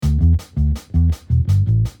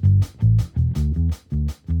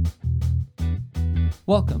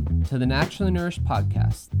Welcome to the Naturally Nourished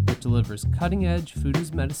podcast that delivers cutting-edge food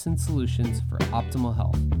as medicine solutions for optimal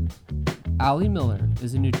health. Allie Miller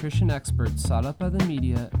is a nutrition expert sought out by the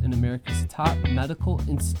media and America's top medical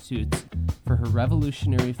institutes for her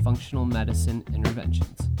revolutionary functional medicine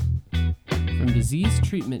interventions. From disease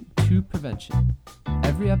treatment to prevention,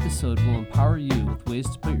 every episode will empower you with ways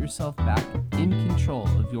to put yourself back in control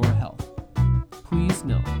of your health. Please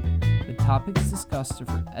note, the topics discussed are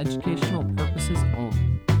for educational purposes only.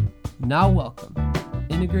 Now welcome,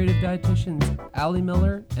 integrative dietitians Allie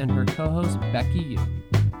Miller and her co-host Becky Yu.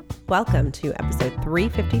 Welcome to episode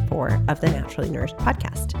 354 of the Naturally Nourished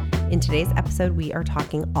podcast. In today's episode, we are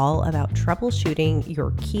talking all about troubleshooting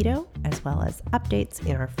your keto, as well as updates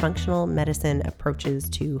in our functional medicine approaches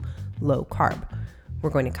to low carb. We're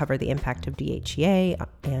going to cover the impact of DHEA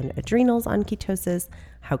and adrenals on ketosis,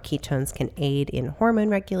 how ketones can aid in hormone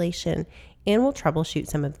regulation, and we'll troubleshoot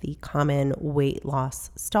some of the common weight loss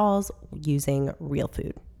stalls using real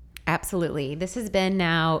food. Absolutely. This has been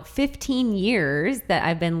now 15 years that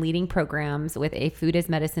I've been leading programs with a food as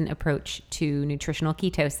medicine approach to nutritional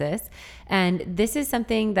ketosis. And this is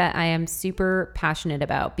something that I am super passionate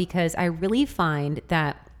about because I really find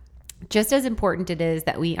that just as important it is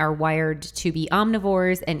that we are wired to be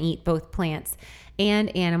omnivores and eat both plants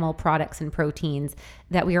and animal products and proteins,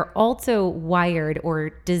 that we are also wired or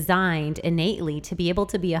designed innately to be able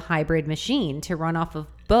to be a hybrid machine to run off of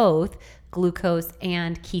both glucose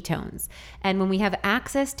and ketones. And when we have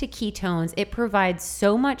access to ketones, it provides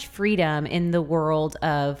so much freedom in the world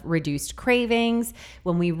of reduced cravings.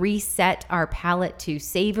 When we reset our palate to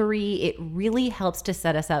savory, it really helps to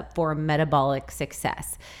set us up for metabolic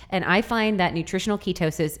success. And I find that nutritional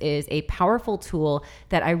ketosis is a powerful tool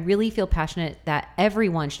that I really feel passionate that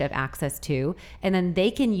everyone should have access to. And then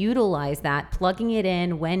they can utilize that, plugging it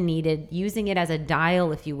in when needed, using it as a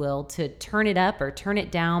dial, if you will, to turn it up or turn it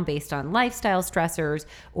down based on lifestyle stressors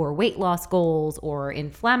or weight loss goals or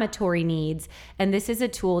inflammatory needs. And this is a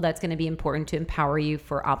tool that's going to be important to empower you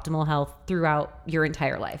for optimal health throughout your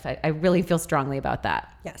entire life. I really feel strongly about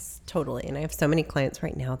that. Yes, totally. And I have so many clients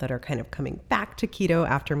right now that are kind of coming back to keto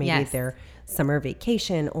after maybe their summer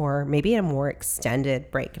vacation or maybe a more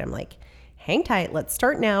extended break. And I'm like, hang tight, let's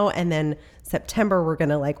start now. And then September, we're going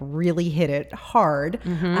to really hit it hard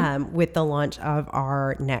with the launch of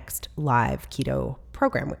our next live keto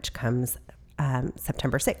program, which comes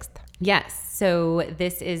September 6th. Yes. So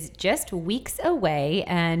this is just weeks away,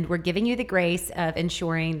 and we're giving you the grace of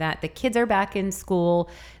ensuring that the kids are back in school.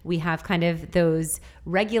 We have kind of those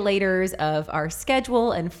regulators of our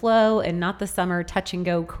schedule and flow and not the summer touch and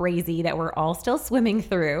go crazy that we're all still swimming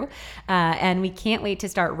through. And we can't wait to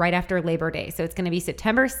start right after Labor Day. So it's going to be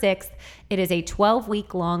September 6th. It is a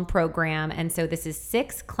 12-week long program. And so this is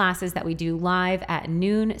 6 classes that we do live at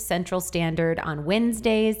noon Central Standard on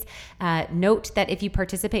Wednesdays. Note that if you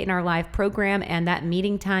participate in our live program and that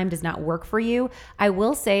meeting time does not work for you, I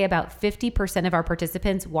will say about 50% of our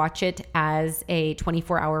participants watch it as a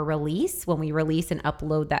 24-hour release when we release and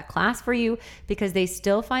upload that class for you, because they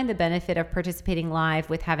still find the benefit of participating live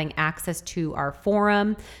with having access to our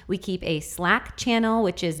forum. We keep a Slack channel,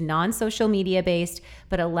 which is non-social media based,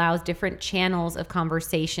 but allows different channels of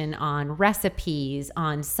conversation on recipes,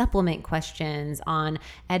 on supplement questions, on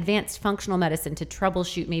advanced functional medicine to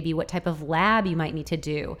troubleshoot maybe what type of lab you might need to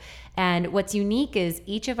do. And what's unique is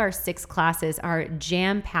each of our 6 classes are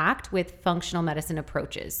jam-packed with functional medicine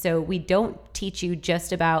approaches. So we don't teach you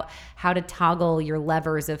just about how to toggle your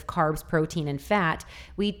levers of carbs, protein, and fat.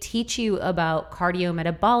 We teach you about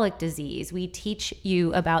cardiometabolic disease. We teach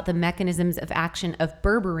you about the mechanisms of action of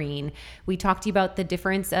berberine. We talk to you about the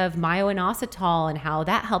difference of myo-inositol and how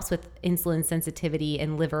that helps with insulin sensitivity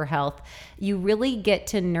and liver health. You really get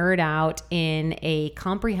to nerd out in a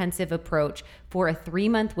comprehensive approach for a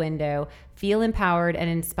 3-month window, feel empowered and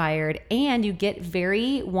inspired, and you get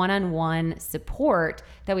very one-on-one support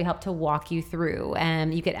that we help to walk you through.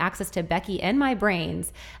 And you get access to Becky and my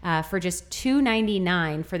brains for just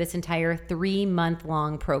 $2.99 for this entire 3-month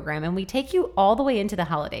long program. And we take you all the way into the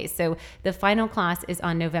holidays. So the final class is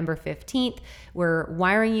on November 15th. We're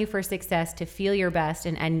wiring you for success to feel your best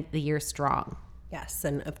and end the year strong. Yes.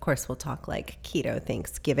 And of course, we'll talk keto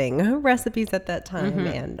Thanksgiving recipes at that time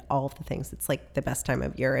and all of the things. It's the best time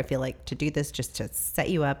of year, I feel like, to do this, just to set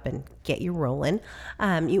you up and get you rolling.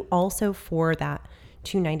 You also, for that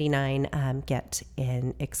 $2.99, get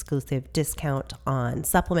an exclusive discount on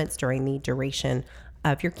supplements during the duration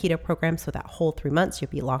of your keto program. So that whole 3 months,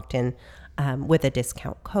 you'll be locked in with a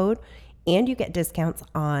discount code. And you get discounts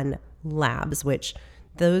on labs, which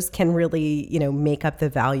those can really, make up the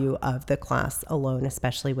value of the class alone,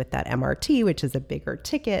 especially with that MRT, which is a bigger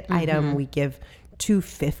ticket item. We give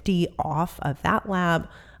 $250 off of that lab,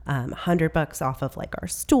 $100 off of like our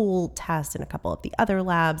stool test and a couple of the other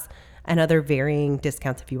labs, and other varying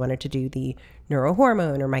discounts if you wanted to do the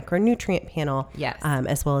neurohormone or micronutrient panel, Yes.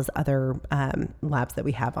 As well as other labs that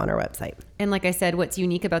we have on our website. And like I said, what's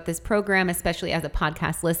unique about this program, especially as a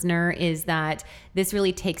podcast listener, is that this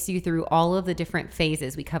really takes you through all of the different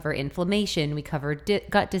phases. We cover inflammation, we cover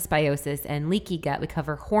gut dysbiosis and leaky gut, we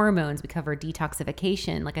cover hormones, we cover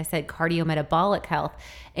detoxification, like I said, cardiometabolic health,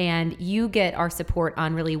 and you get our support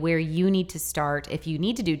on really where you need to start if you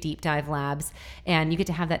need to do deep dive labs, and you get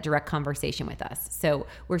to have that direct conversation with us. So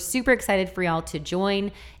we're super excited for y'all to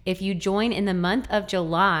join. If you join in the month of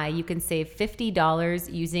July, you can save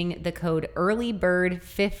 $50 using the code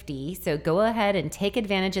EARLYBIRD50. So go ahead and take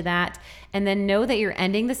advantage of that. And then know that you're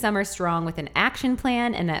ending the summer strong with an action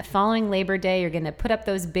plan, and that following Labor Day, you're going to put up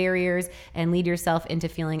those barriers and lead yourself into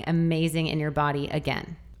feeling amazing in your body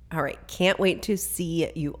again. All right. Can't wait to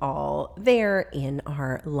see you all there in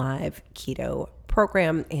our live keto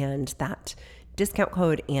program, and that discount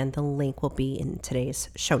code and the link will be in today's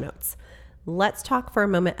show notes. Let's talk for a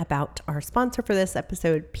moment about our sponsor for this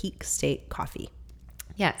episode, Peak State Coffee.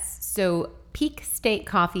 Yes. So Peak State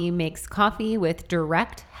Coffee makes coffee with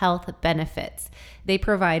direct health benefits. They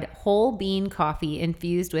provide whole bean coffee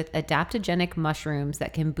infused with adaptogenic mushrooms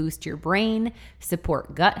that can boost your brain,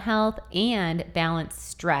 support gut health, and balance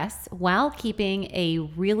stress while keeping a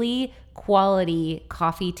really quality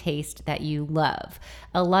coffee taste that you love.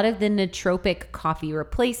 A lot of the nootropic coffee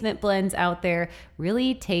replacement blends out there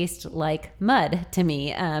really taste like mud to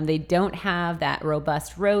me. They don't have that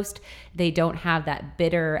robust roast. They don't have that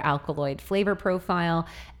bitter alkaloid flavor profile.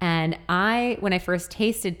 And when I first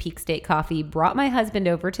tasted Peak State Coffee, brought my husband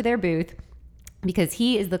over to their booth, because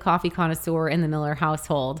he is the coffee connoisseur in the Miller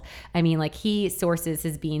household. I mean, like, he sources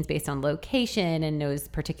his beans based on location and knows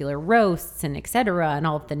particular roasts and et cetera, and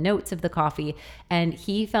all of the notes of the coffee. And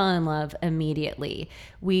he fell in love immediately.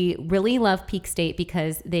 We really love Peak State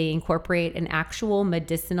because they incorporate an actual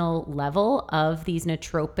medicinal level of these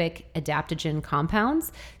nootropic adaptogen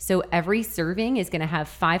compounds. So every serving is going to have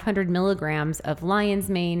 500 milligrams of lion's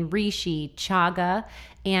mane, reishi, chaga.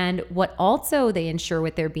 And what also they ensure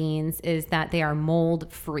with their beans is that they are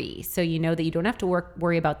mold free. So you know that you don't have to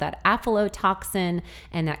worry about that aflatoxin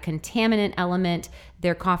and that contaminant element.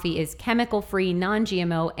 Their coffee is chemical free,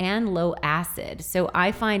 non-GMO, and low acid. So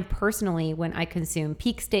I find personally when I consume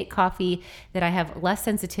Peak State coffee that I have less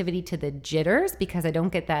sensitivity to the jitters because I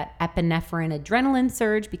don't get that epinephrine adrenaline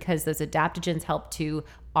surge, because those adaptogens help to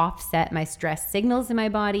offset my stress signals in my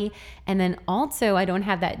body. And then also I don't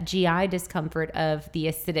have that GI discomfort of the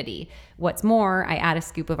acidity. What's more, I add a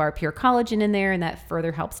scoop of our pure collagen in there, and that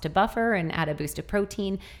further helps to buffer and add a boost of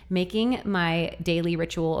protein, making my daily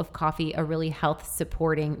ritual of coffee a really health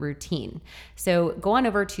supporting routine. So go on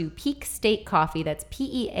over to Peak State Coffee, that's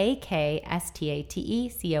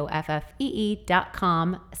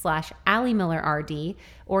PeakStateCoffee.com/AllieMillerRD,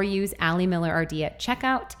 or use Allie Miller RD at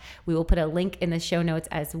checkout. We will put a link in the show notes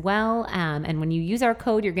as well. And when you use our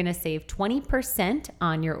code, you're going to save 20%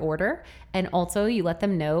 on your order. And also you let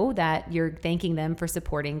them know that you're thanking them for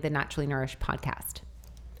supporting the Naturally Nourished podcast.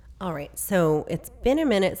 All right. So it's been a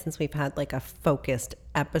minute since we've had like a focused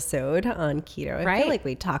episode on keto. I feel like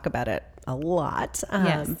we talk about it a lot.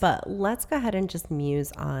 Yes. But let's go ahead and just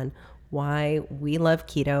muse on why we love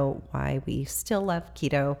keto, why we still love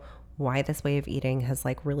keto, why this way of eating has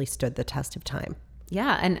like really stood the test of time.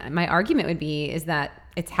 Yeah. And my argument would be is that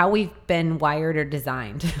it's how we've been wired or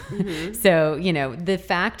designed. Mm-hmm. So, you know, the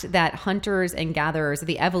fact that hunters and gatherers,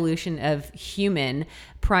 the evolution of human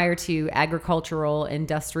prior to agricultural,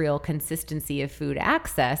 industrial consistency of food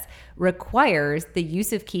access requires the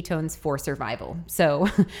use of ketones for survival. So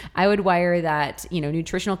I would wire that, you know,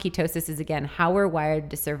 nutritional ketosis is again how we're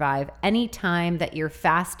wired to survive any time that you're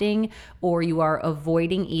fasting or you are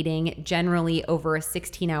avoiding eating. Generally over a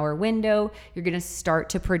 16-hour window, you're going to start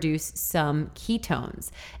to produce some ketones.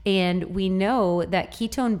 And we know that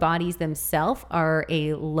ketone bodies themselves are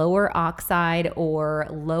a lower oxide or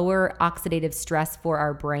lower oxidative stress for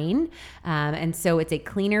our brain. And so it's a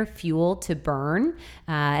cleaner fuel to burn.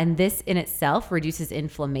 And this in itself reduces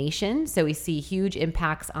inflammation. So we see huge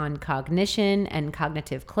impacts on cognition and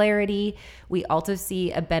cognitive clarity. We also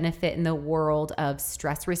see a benefit in the world of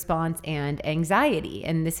stress response and anxiety.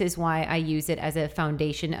 And this is why I use it as a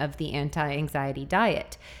foundation of the anti-anxiety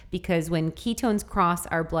diet, because when ketones cross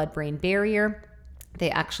our blood-brain barrier, They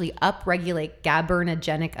actually upregulate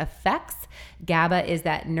GABAergic effects. GABA is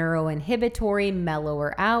that neuroinhibitory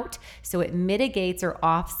mellower out, so it mitigates or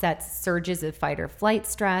offsets surges of fight or flight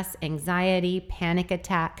stress, anxiety, panic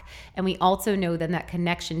attack. And we also know then that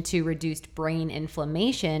connection to reduced brain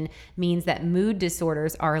inflammation means that mood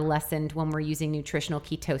disorders are lessened when we're using nutritional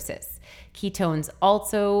ketosis. Ketones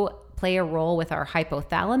also play a role with our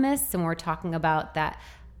hypothalamus, and we're talking about that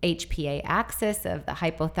HPA axis of the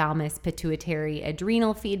hypothalamus pituitary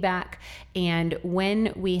adrenal feedback. And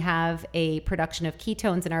when we have a production of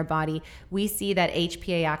ketones in our body, we see that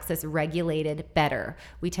HPA axis regulated better.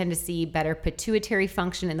 We tend to see better pituitary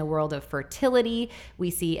function in the world of fertility. We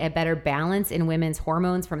see a better balance in women's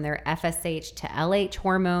hormones from their FSH to LH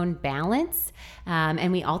hormone balance.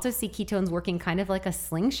 And we also see ketones working kind of like a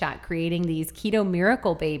slingshot, creating these keto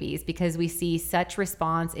miracle babies, because we see such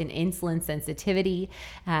response in insulin sensitivity.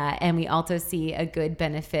 And we also see a good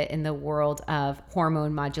benefit in the world of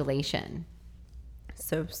hormone modulation.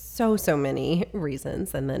 So many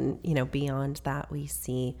reasons. And then, beyond that, we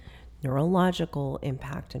see neurological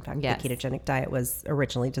impact. In fact, Yes. the ketogenic diet was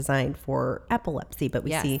originally designed for epilepsy, but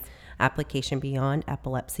we Yes. see application beyond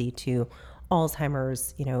epilepsy to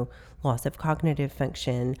Alzheimer's, loss of cognitive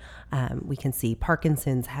function. We can see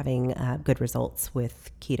Parkinson's having good results with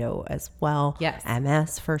keto as well. Yes.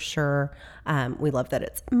 MS for sure. We love that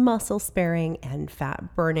it's muscle sparing and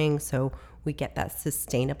fat burning. So we get that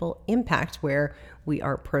sustainable impact where we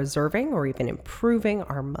are preserving or even improving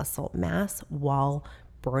our muscle mass while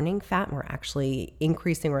burning fat, and we're actually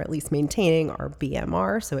increasing or at least maintaining our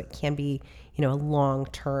BMR. So it can be, a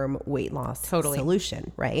long-term weight loss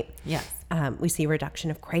solution, right? Yes. We see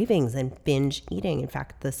reduction of cravings and binge eating. In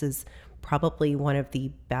fact, this is probably one of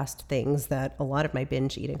the best things that a lot of my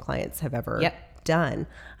binge eating clients have ever done,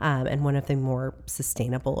 and one of the more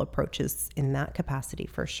sustainable approaches in that capacity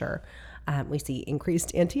for sure. We see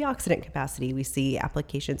increased antioxidant capacity. We see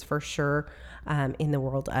applications for sure in the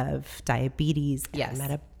world of diabetes and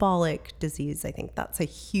metabolic disease. I think that's a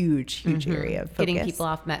huge area of focus. Getting people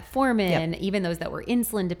off metformin, even those that were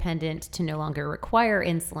insulin dependent to no longer require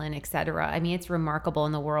insulin, et cetera. I mean, it's remarkable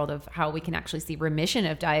in the world of how we can actually see remission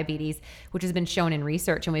of diabetes, which has been shown in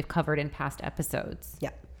research and we've covered in past episodes.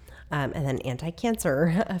 Yeah. And then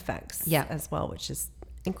anti-cancer effects as well, which is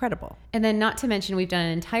incredible. And then not to mention, we've done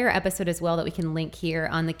an entire episode as well that we can link here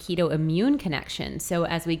on the keto immune connection. So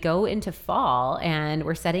as we go into fall and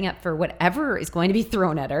we're setting up for whatever is going to be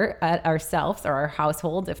thrown at ourselves or our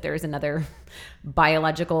households, if there's another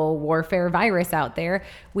biological warfare virus out there,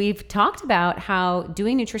 we've talked about how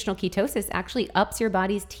doing nutritional ketosis actually ups your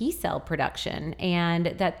body's T cell production, and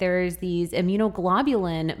that there's these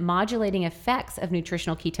immunoglobulin modulating effects of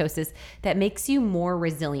nutritional ketosis that makes you more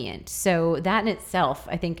resilient. So that in itself,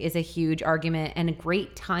 I think, is a huge argument and a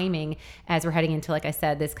great timing as we're heading into, like I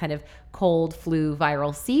said, this kind of cold flu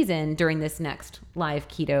viral season during this next live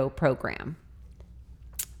keto program.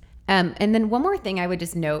 And then one more thing I would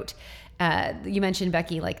just note, you mentioned,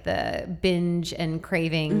 Becky, like the binge and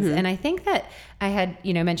cravings. And I think that I had,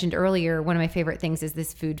 mentioned earlier, one of my favorite things is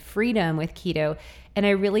this food freedom with keto. And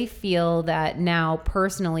I really feel that now,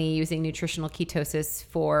 personally, using nutritional ketosis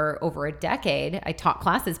for over a decade, I taught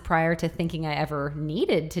classes prior to thinking I ever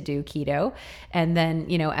needed to do keto. And then,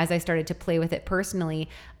 as I started to play with it personally,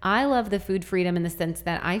 I love the food freedom in the sense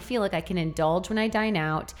that I feel like I can indulge when I dine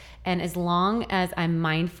out. And as long as I'm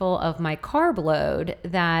mindful of my carb load,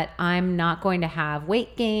 that I'm not going to have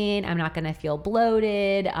weight gain, I'm not going to feel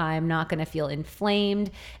bloated, I'm not going to feel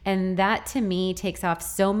inflamed. And that to me takes off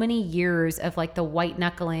so many years of like the white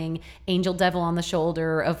knuckling, angel devil on the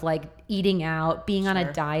shoulder of like eating out, being on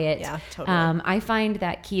a diet. Yeah, totally. I find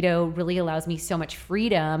that keto really allows me so much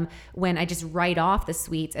freedom when I just write off the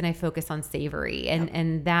sweets and I focus on savory.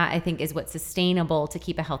 And that, I think, is what's sustainable to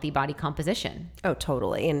keep a healthy body composition. Oh,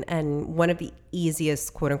 totally. And one of the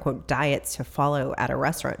easiest, quote unquote, diets to follow at a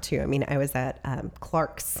restaurant too. I mean, I was at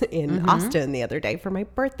Clark's in Austin the other day for my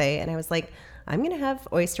birthday, and I was like, I'm going to have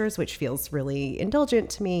oysters, which feels really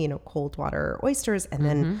indulgent to me, cold water oysters, and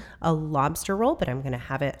then a lobster roll, but I'm going to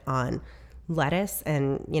have it on lettuce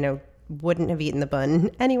and, wouldn't have eaten the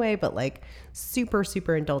bun anyway, but like super,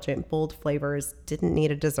 super indulgent, bold flavors, didn't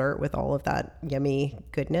need a dessert with all of that yummy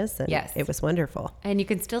goodness. And it was wonderful. And you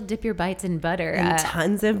can still dip your bites in butter. And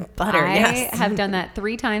tons of butter. I have done that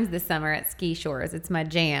 3 times this summer at Ski Shores. It's my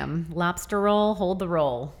jam. Lobster roll, hold the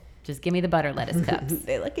roll. Just give me the butter lettuce cups.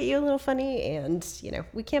 They look at you a little funny, and,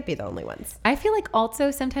 we can't be the only ones. I feel like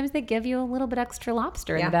also sometimes they give you a little bit extra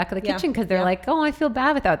lobster in the back of the kitchen because they're like, oh, I feel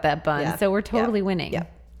bad without that bun. So we're totally winning. Yeah,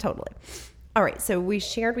 totally. All right, so we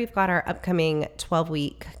shared we've got our upcoming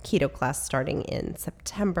 12-week keto class starting in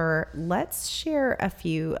September. Let's share a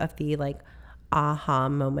few of the aha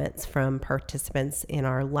moments from participants in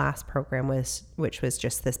our last program, which was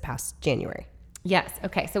just this past January. Yes.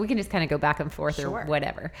 Okay. So we can just kind of go back and forth or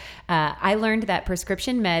whatever. I learned that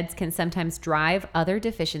prescription meds can sometimes drive other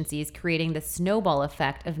deficiencies, creating the snowball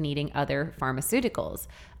effect of needing other pharmaceuticals.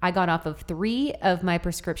 I got off of 3 of my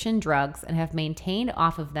prescription drugs and have maintained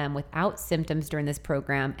off of them without symptoms during this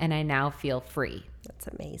program, and I now feel free. That's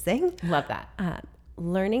amazing. Love that.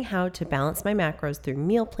 Learning how to balance my macros through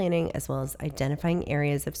meal planning, as well as identifying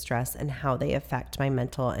areas of stress and how they affect my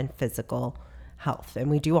mental and physical health. And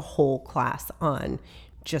we do a whole class on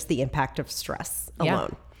just the impact of stress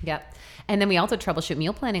alone. Yep. And then we also troubleshoot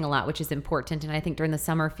meal planning a lot, which is important. And I think during the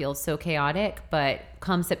summer feels so chaotic, but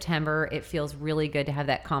come September, it feels really good to have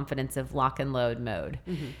that confidence of lock and load mode.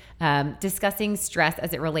 Mm-hmm. Discussing stress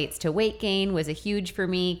as it relates to weight gain was a huge for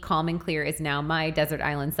me. Calm and Clear is now my desert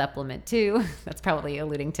island supplement too. That's probably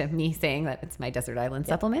alluding to me saying that it's my desert island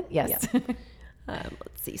supplement. Yes. Yep.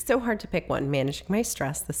 Let's see. So hard to pick one. Managing my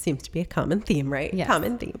stress. This seems to be a common theme, right? Yes.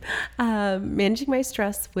 Common theme. Managing my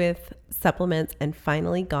stress with supplements, and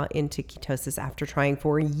finally got into ketosis after trying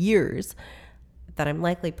for years. That I'm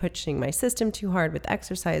likely pushing my system too hard with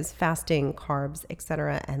exercise, fasting, carbs,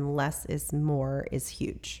 etc. And less is more is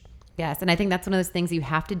huge. Yes. And I think that's one of those things you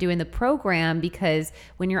have to do in the program, because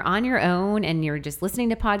when you're on your own and you're just listening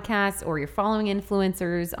to podcasts or you're following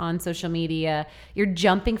influencers on social media, you're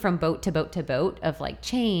jumping from boat to boat to boat of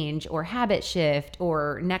change or habit shift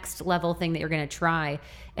or next level thing that you're going to try.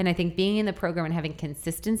 And I think being in the program and having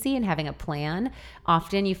consistency and having a plan,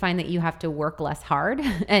 often you find that you have to work less hard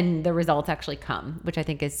and the results actually come, which I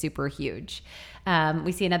think is super huge.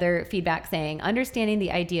 We see another feedback saying, understanding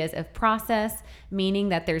the ideas of process, meaning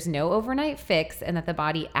that there's no overnight fix and that the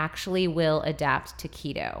body actually will adapt to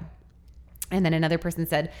keto. And then another person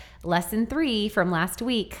said, lesson 3 from last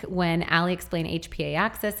week when Allie explained HPA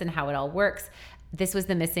axis and how it all works. This was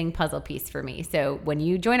the missing puzzle piece for me. So when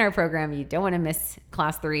you join our program, you don't want to miss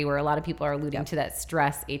class 3, where a lot of people are alluding to that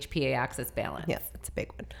stress HPA axis balance. Yes, it's a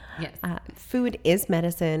big one. Yes. Food is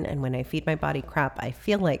medicine, and when I feed my body crap, I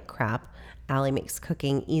feel like crap. Allie makes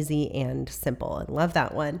cooking easy and simple. I love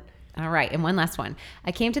that one. All right. And one last one.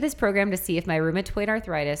 I came to this program to see if my rheumatoid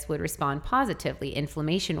arthritis would respond positively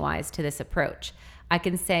inflammation-wise to this approach. I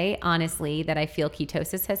can say honestly that I feel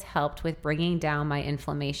ketosis has helped with bringing down my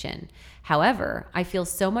inflammation. However, I feel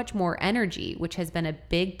so much more energy, which has been a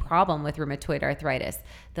big problem with rheumatoid arthritis,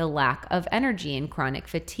 the lack of energy and chronic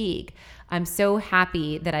fatigue. I'm so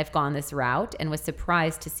happy that I've gone this route and was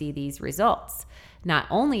surprised to see these results. Not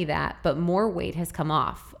only that, but more weight has come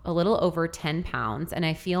off, a little over 10 pounds, and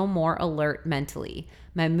I feel more alert mentally.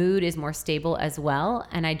 My mood is more stable as well,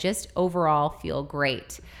 and I just overall feel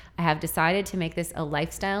great. I have decided to make this a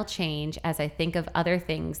lifestyle change as I think of other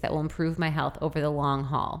things that will improve my health over the long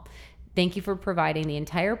haul. Thank you for providing the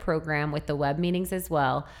entire program with the web meetings as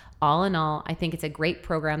well. All in all, I think it's a great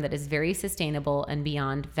program that is very sustainable and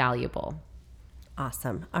beyond valuable.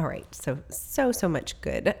 Awesome. All right. So much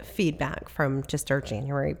good feedback from just our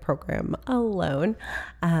January program alone.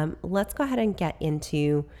 Let's go ahead and get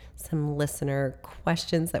into some listener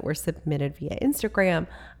questions that were submitted via Instagram.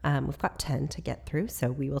 We've got 10 to get through,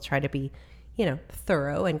 so we will try to be,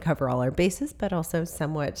 thorough and cover all our bases, but also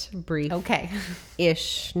somewhat brief.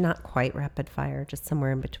 Okay-ish, not quite rapid fire, just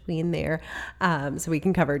somewhere in between there. So we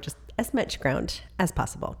can cover just as much ground as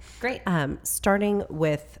possible. Great. Starting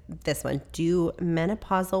with this one, do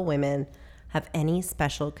menopausal women have any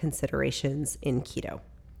special considerations in keto?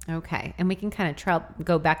 Okay. And we can kind of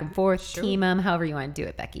go back and forth, Sure. Team them, however you want to do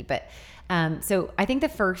it, Becky. But so I think the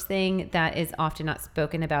first thing that is often not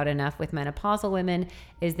spoken about enough with menopausal women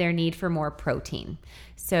is their need for more protein.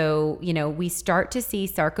 So, we start to see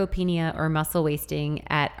sarcopenia or muscle wasting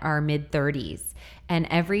at our mid-30s. And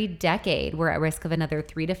every decade, we're at risk of another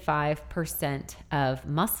 3 to 5% of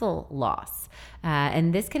muscle loss.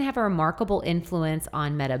 And this can have a remarkable influence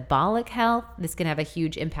on metabolic health. This can have a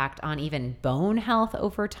huge impact on even bone health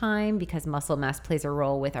over time, because muscle mass plays a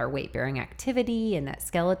role with our weight-bearing activity and that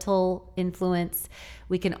skeletal influence.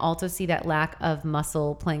 We can also see that lack of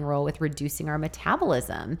muscle playing a role with reducing our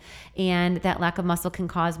metabolism. And that lack of muscle can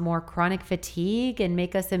cause more chronic fatigue and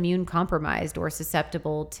make us immune compromised or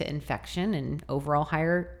susceptible to infection and overall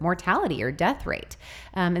higher mortality or death rate.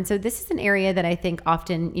 And so this is an area that I think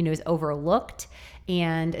often, is overlooked.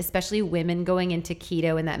 And especially women going into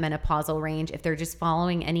keto in that menopausal range, if they're just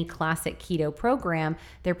following any classic keto program,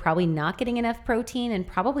 they're probably not getting enough protein and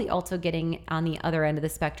probably also getting, on the other end of the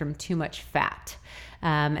spectrum, too much fat.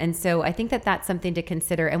 And so I think that that's something to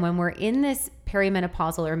consider. And when we're in this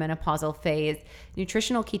perimenopausal or menopausal phase,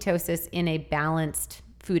 nutritional ketosis in a balanced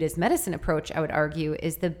food as medicine approach, I would argue,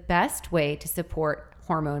 is the best way to support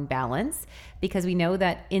hormone balance, because we know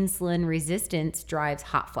that insulin resistance drives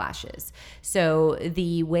hot flashes. So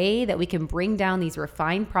the way that we can bring down these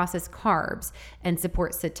refined processed carbs and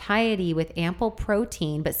support satiety with ample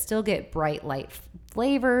protein, but still get bright light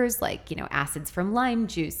flavors like, acids from lime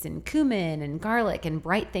juice and cumin and garlic and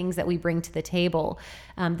bright things that we bring to the table.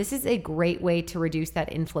 This is a great way to reduce that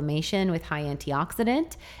inflammation with high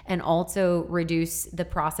antioxidant and also reduce the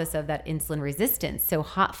process of that insulin resistance. So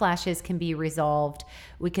hot flashes can be resolved.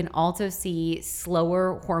 We can also see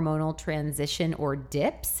slower hormonal transition or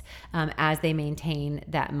dips as they maintain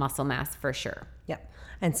that muscle mass for sure. Yep.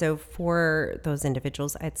 And so for those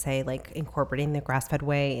individuals, I'd say like incorporating the grass-fed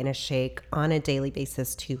whey in a shake on a daily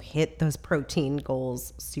basis to hit those protein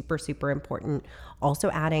goals, super, super important.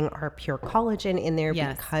 Also adding our pure collagen in there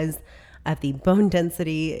because of the bone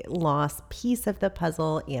density loss piece of the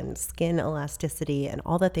puzzle and skin elasticity and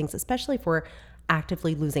all the things, especially for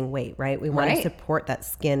actively losing weight, right? We want to support that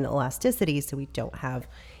skin elasticity so we don't have,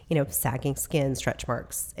 sagging skin, stretch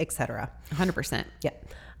marks, etc. 100%. Yeah.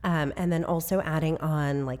 And then also adding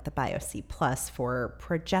on like the BioC Plus for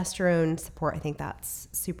progesterone support. I think that's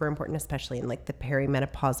super important, especially in like the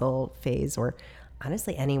perimenopausal phase, or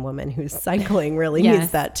honestly any woman who's cycling really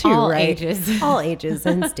needs that too, all right? Ages. All ages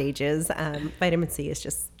and stages. Vitamin C is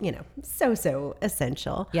just, so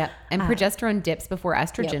essential. Yeah. And progesterone dips before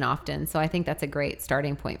estrogen often. So I think that's a great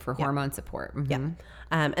starting point for hormone support. Mm-hmm. Yeah.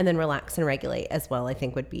 And then relax and regulate as well, I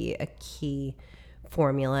think would be a key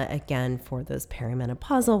formula again for those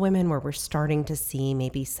perimenopausal women where we're starting to see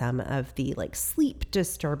maybe some of the like sleep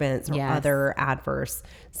disturbance or other adverse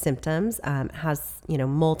symptoms. Has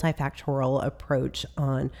multifactorial approach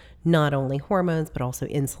on not only hormones but also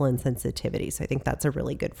insulin sensitivity. So I think that's a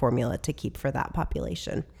really good formula to keep for that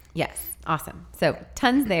population. Yes. Awesome. So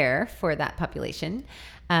tons there for that population.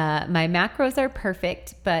 My macros are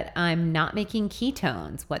perfect, but I'm not making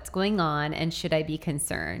ketones. What's going on, and should I be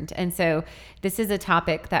concerned? And so this is a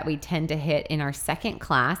topic that we tend to hit in our second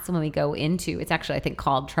class when we go into, it's actually, I think,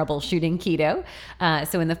 called Troubleshooting Keto.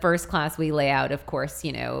 So in the first class, we lay out, of course,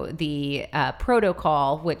 the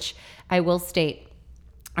protocol, which I will state,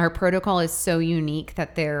 our protocol is so unique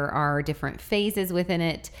that there are different phases within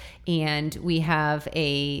it, and we have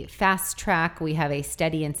a fast track, we have a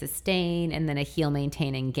steady and sustain, and then a heal,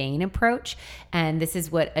 maintain, and gain approach. And this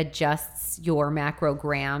is what adjusts your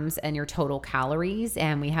macrograms and your total calories.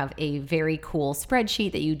 And we have a very cool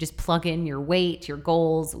spreadsheet that you just plug in your weight, your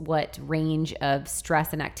goals, what range of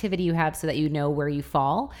stress and activity you have so that you know where you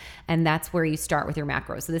fall. And that's where you start with your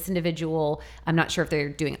macros. So this individual, I'm not sure if they're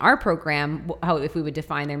doing our program, if we would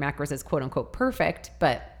define their macros as quote unquote perfect,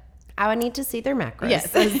 but I would need to see their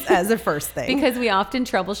macros as a first thing. Because we often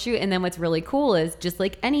troubleshoot. And then what's really cool is just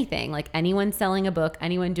like anything, like anyone selling a book,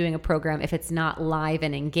 anyone doing a program, if it's not live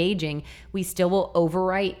and engaging, we still will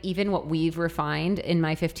overwrite even what we've refined in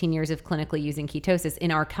my 15 years of clinically using ketosis in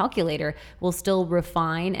our calculator. We'll still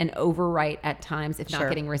refine and overwrite at times if not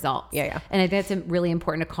getting results. Yeah. And I think that's really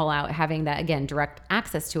important to call out, having that, again, direct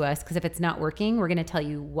access to us, because if it's not working, we're going to tell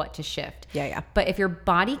you what to shift. Yeah. But if your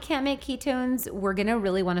body can't make ketones, we're going to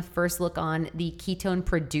really want to first look on the ketone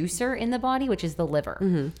producer in the body, which is the liver.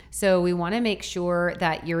 Mm-hmm. So we want to make sure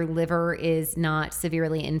that your liver is not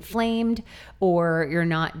severely inflamed, or you're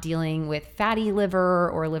not dealing with fatty liver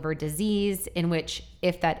or liver disease, in which,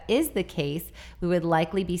 if that is the case, we would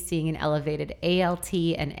likely be seeing an elevated ALT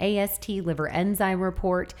and AST liver enzyme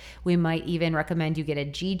report. We might even recommend you get a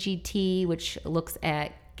GGT, which looks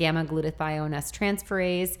at gamma glutathione S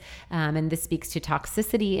transferase, and this speaks to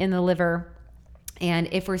toxicity in the liver. And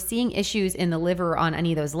if we're seeing issues in the liver on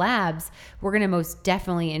any of those labs, we're going to most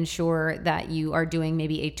definitely ensure that you are doing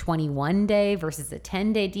maybe a 21-day versus a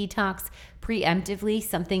 10-day detox. Preemptively,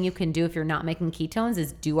 something you can do if you're not making ketones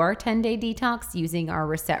is do our 10-day detox using our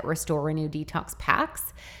Reset, Restore, Renew detox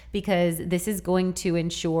packs, because this is going to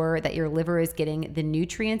ensure that your liver is getting the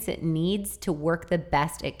nutrients it needs to work the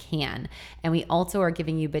best it can. And we also are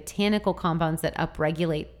giving you botanical compounds that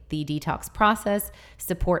upregulate the detox process,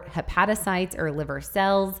 support hepatocytes or liver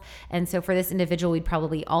cells. And so for this individual, we'd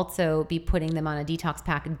probably also be putting them on a detox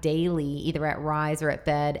pack daily, either at rise or at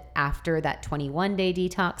bed after that 21-day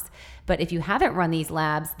detox. But if you haven't run these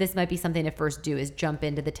labs, this might be something to first do, is jump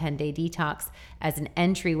into the 10-day detox as an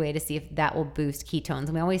entryway to see if that will boost ketones.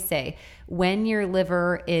 And we always say when your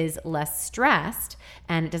liver is less stressed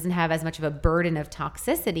and it doesn't have as much of a burden of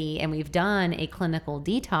toxicity, and we've done a clinical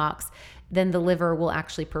detox, then the liver will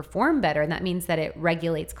actually perform better. And that means that it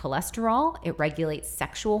regulates cholesterol, it regulates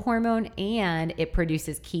sexual hormone, and it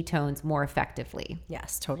produces ketones more effectively.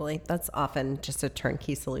 Yes, totally. That's often just a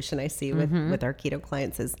turnkey solution I see with our keto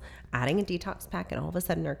clients, is adding a detox pack, and all of a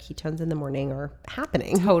sudden our ketones in the morning are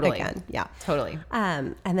happening again. Yeah, totally.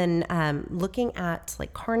 And then looking at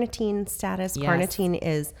like carnitine status. Yes. Carnitine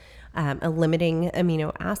is a limiting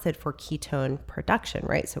amino acid for ketone production,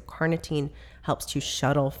 right? So carnitine helps to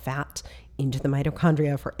shuttle fat into the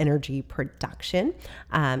mitochondria for energy production.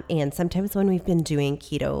 And sometimes when we've been doing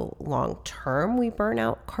keto long term, we burn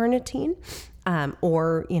out carnitine,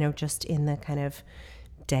 or, just in the kind of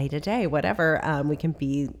day to day, whatever, we can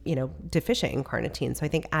be, deficient in carnitine. So I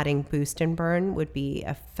think adding Boost and Burn would be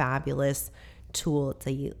a fabulous tool. It's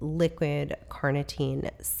a liquid carnitine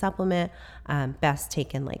supplement, best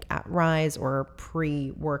taken like at rise or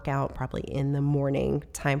pre-workout, probably in the morning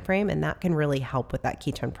time frame, and that can really help with that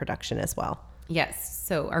ketone production as well. Yes.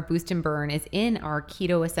 So our Boost and Burn is in our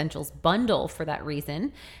Keto Essentials bundle for that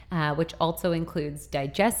reason, which also includes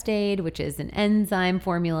Digestaid, which is an enzyme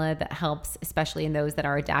formula that helps, especially in those that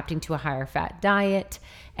are adapting to a higher fat diet.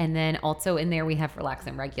 And then also in there, we have Relax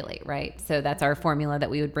and Regulate, right? So that's our formula that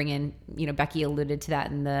we would bring in. Becky alluded to that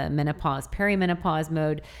in the menopause, perimenopause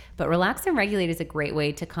mode. But Relax and Regulate is a great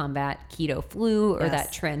way to combat keto flu, or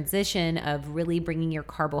that transition of really bringing your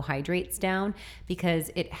carbohydrates down, because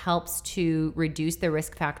it helps to reduce the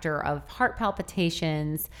risk factor of heart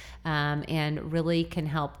palpitations, and really can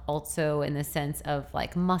help also in the sense of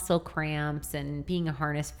like muscle cramps and being a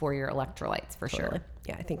harness for your electrolytes for sure.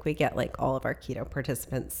 Yeah, I think we get like all of our keto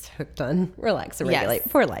participants hooked on Relax and Regulate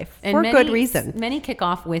for life, and for good reason. Many kick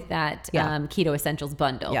off with that Keto Essentials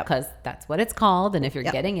bundle, because that's what it's called. And if you're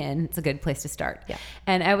getting in, it's a good place to start. Yeah.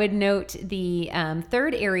 And I would note the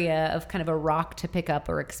third area of kind of a rock to pick up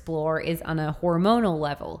or explore is on a hormonal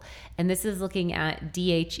level. And this is looking at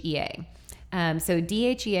DHEA. So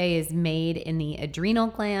DHEA is made in the adrenal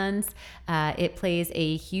glands. It plays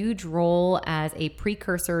a huge role as a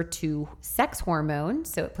precursor to sex hormone.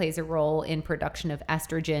 So it plays a role in production of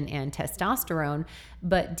estrogen and testosterone.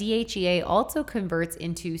 But DHEA also converts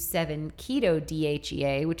into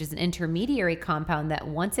 7-keto-DHEA, which is an intermediary compound that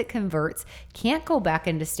once it converts, can't go back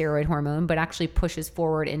into steroid hormone, but actually pushes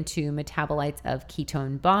forward into metabolites of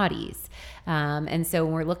ketone bodies. And so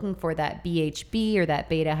when we're looking for that BHB, or that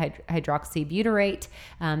beta hydroxybutyrate,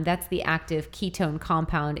 that's the active ketone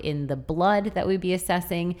compound in the blood that we'd be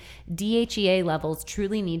assessing. DHEA levels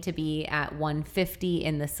truly need to be at 150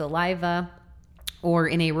 in the saliva, or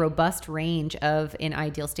in a robust range of an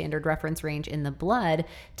ideal standard reference range in the blood,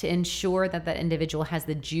 to ensure that that individual has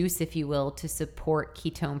the juice, if you will, to support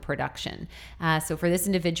ketone production. So for this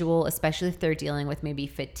individual, especially if they're dealing with maybe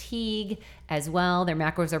fatigue as well, their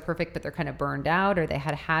macros are perfect, but they're kind of burned out, or they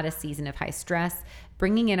had a season of high stress,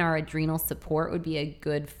 bringing in our adrenal support would be a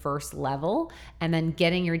good first level, and then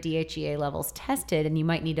getting your DHEA levels tested. And you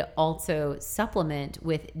might need to also supplement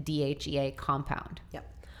with DHEA compound. Yep.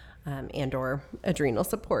 And or adrenal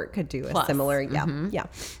support could do a similar,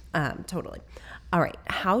 totally. All right,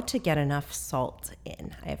 how to get enough salt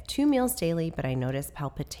in. I have 2 meals daily, but I notice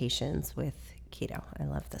palpitations with keto. I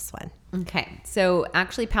love this one. Okay. So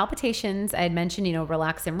actually palpitations, I had mentioned,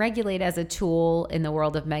 Relax and Regulate as a tool in the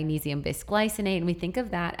world of magnesium bisglycinate. And we think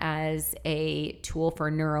of that as a tool for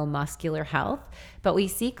neuromuscular health. But we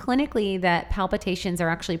see clinically that palpitations are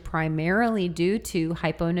actually primarily due to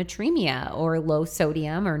hyponatremia, or low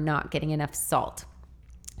sodium, or not getting enough salt.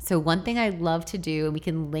 So one thing I love to do, and we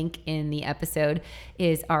can link in the episode,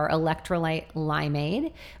 is our electrolyte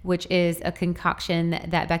limeade, which is a concoction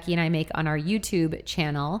that Becky and I make on our YouTube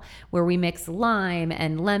channel, where we mix lime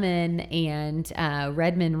and lemon and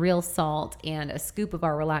Redmond real salt and a scoop of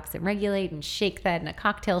our Relax and Regulate, and shake that in a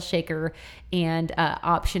cocktail shaker, and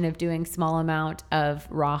option of doing small amount of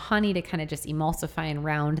raw honey to kind of just emulsify and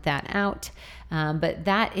round that out. But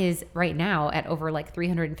that is right now at over like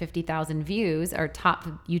 350,000 views, our top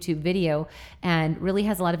YouTube video, and really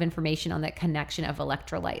has a lot of information on that connection of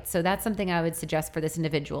electrolytes. So that's something I would suggest for this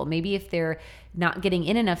individual. Maybe if they're not getting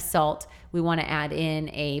in enough salt, we want to add in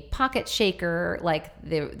a pocket shaker, like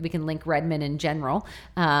we can link Redmond in general,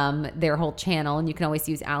 their whole channel. And you can always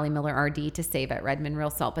use Allie Miller RD to save at Redmond Real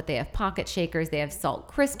Salt. But they have pocket shakers. They have salt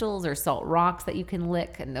crystals or salt rocks that you can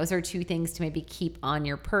lick. And those are two things to maybe keep on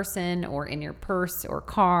your person or in your purse or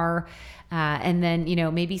car. And then,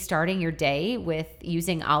 maybe starting your day with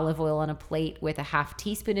using olive oil on a plate with a half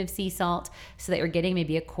teaspoon of sea salt so that you're getting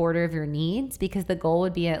maybe a quarter of your needs, because the goal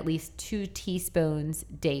would be at least 2 teaspoons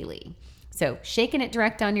daily. So shaking it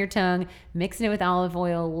direct on your tongue, mixing it with olive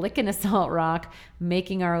oil, licking a salt rock,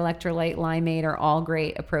 making our electrolyte limeade are all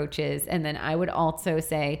great approaches. And then I would also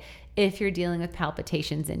say, if you're dealing with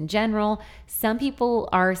palpitations in general, some people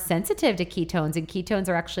are sensitive to ketones, and ketones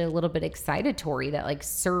are actually a little bit excitatory, that like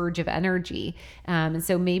surge of energy. And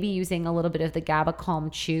so maybe using a little bit of the GABA Calm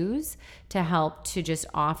Chews to help to just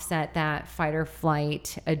offset that fight or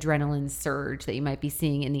flight adrenaline surge that you might be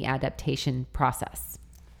seeing in the adaptation process.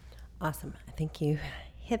 Awesome. I think you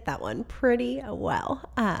hit that one pretty well.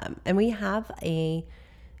 And we have a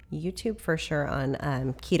YouTube for sure on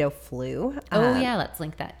Keto Flu. Yeah, let's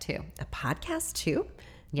link that too. A podcast too.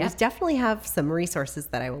 Yeah, we definitely have some resources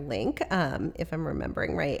that I will link, if I'm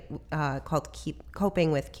remembering right, called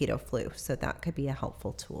Coping with Keto Flu. So that could be a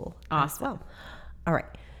helpful tool as well. All right.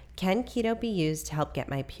 Can keto be used to help get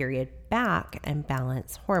my period back and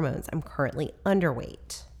balance hormones? I'm currently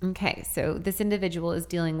underweight. Okay, so this individual is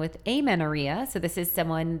dealing with amenorrhea. So this is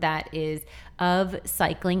someone that is of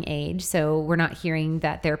cycling age. So we're not hearing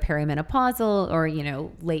that they're perimenopausal or,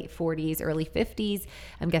 late 40s, early 50s.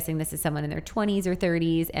 I'm guessing this is someone in their 20s or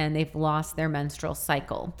 30s and they've lost their menstrual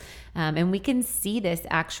cycle. And we can see this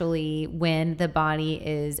actually when the body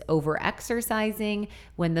is over-exercising,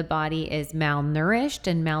 when the body is malnourished,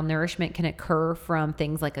 and malnourishment can occur from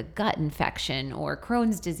things like a gut infection or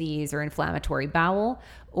Crohn's disease or inflammatory bowel.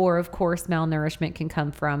 Or, of course, malnourishment can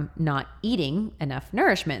come from not eating enough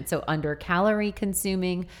nourishment, so under calorie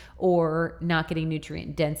consuming or not getting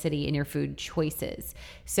nutrient density in your food choices.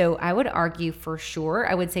 So I would argue for sure,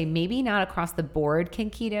 I would say maybe not across the board can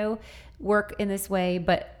keto work in this way,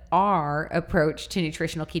 but our approach to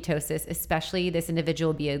nutritional ketosis, especially this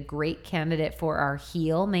individual, will be a great candidate for our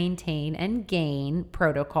Heal, Maintain, and Gain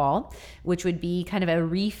protocol, which would be kind of a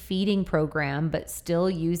refeeding program, but still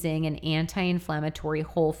using an anti-inflammatory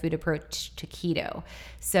whole food approach to keto.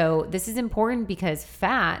 So this is important because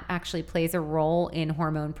fat actually plays a role in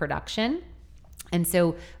hormone production. And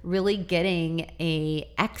so really getting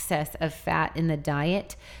a excess of fat in the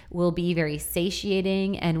diet will be very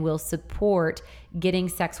satiating and will support getting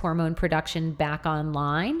sex hormone production back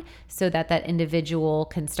online so that that individual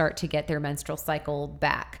can start to get their menstrual cycle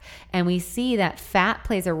back. And we see that fat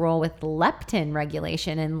plays a role with leptin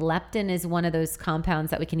regulation, and leptin is one of those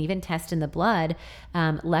compounds that we can even test in the blood.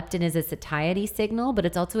 Leptin is a satiety signal, but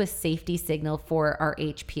it's also a safety signal for our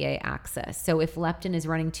HPA axis. So if leptin is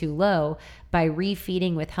running too low, by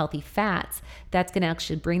refeeding with healthy fats, that's going to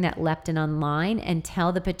actually bring that leptin online and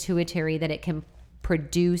tell the pituitary that it can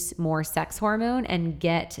produce more sex hormone and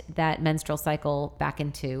get that menstrual cycle back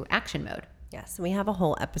into action mode. Yes, we have a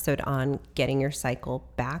whole episode on getting your cycle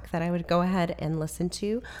back that I would go ahead and listen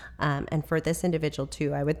to. And for this individual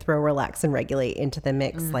too, I would throw Relax and Regulate into the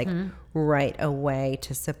mix like right away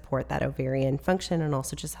to support that ovarian function and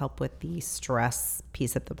also just help with the stress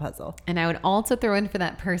piece of the puzzle. And I would also throw in for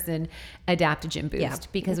that person Adaptogen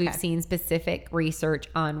Boost because we've seen specific research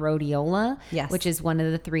on rhodiola, which is one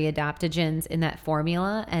of the 3 adaptogens in that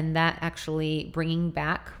formula. And that actually bringing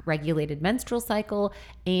back regulated menstrual cycle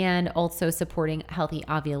and also supporting healthy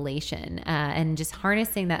ovulation and just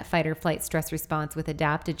harnessing that fight or flight stress response with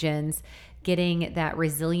adaptogens. Getting that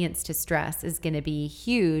resilience to stress is going to be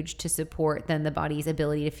huge to support then the body's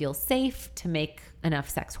ability to feel safe to make enough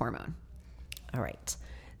sex hormone. All right.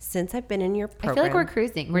 Since I've been in your program, I feel like we're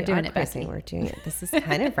cruising. We're doing it, Becky. We're doing it. This is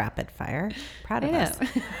kind of rapid fire. Proud of us.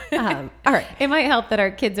 All right. It might help that our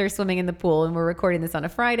kids are swimming in the pool and we're recording this on a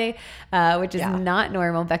Friday, which is not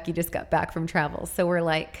normal. Becky just got back from travel. So we're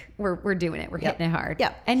like, we're doing it. We're hitting it hard.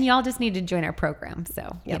 Yep. And y'all just need to join our program.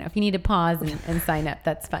 So, if you need to pause and sign up,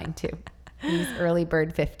 that's fine too. Use early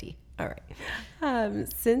bird 50. All right.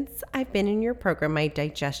 Since I've been in your program, my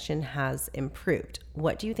digestion has improved.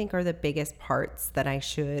 What do you think are the biggest parts that I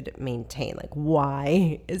should maintain? Like,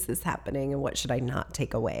 why is this happening and what should I not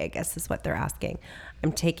take away? I guess is what they're asking.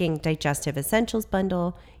 I'm taking Digestive Essentials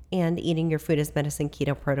bundle and eating your food as medicine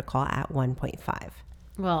keto protocol at 1.5.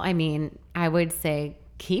 Well, I mean, I would say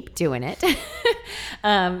keep doing it.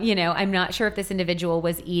 I'm not sure if this individual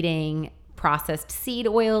was eating processed seed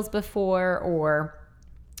oils before or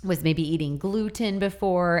was maybe eating gluten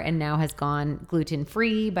before and now has gone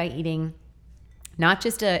gluten-free by eating not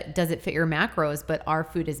just does it fit your macros, but our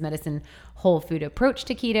food is medicine whole food approach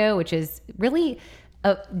to keto, which is really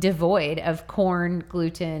devoid of corn,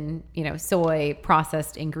 gluten, soy,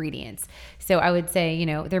 processed ingredients. So I would say,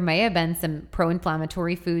 there may have been some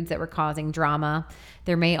pro-inflammatory foods that were causing drama.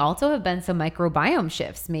 There may also have been some microbiome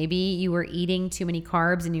shifts. Maybe you were eating too many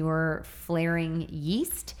carbs and you were flaring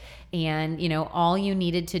yeast. And, all you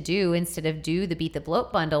needed to do instead of do the Beat the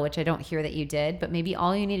Bloat bundle, which I don't hear that you did, but maybe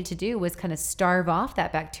all you needed to do was kind of starve off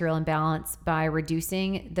that bacterial imbalance by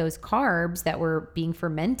reducing those carbs that were being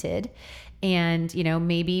fermented. And,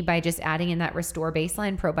 maybe by just adding in that Restore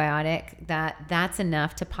Baseline probiotic, that's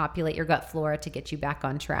enough to populate your gut flora to get you back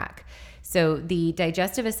on track. So the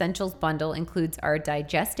Digestive Essentials bundle includes our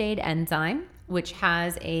Digest Aid enzyme, which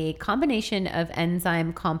has a combination of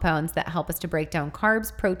enzyme compounds that help us to break down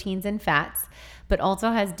carbs, proteins, and fats, but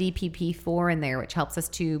also has DPP4 in there, which helps us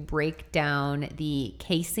to break down the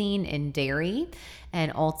casein in dairy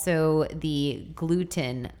and also the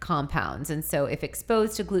gluten compounds. And so if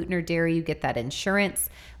exposed to gluten or dairy, you get that insurance.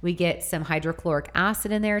 We get some hydrochloric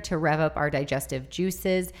acid in there to rev up our digestive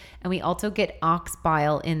juices. And we also get ox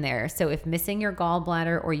bile in there. So if missing your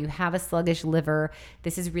gallbladder or you have a sluggish liver,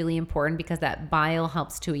 this is really important because that bile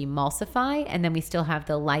helps to emulsify. And then we still have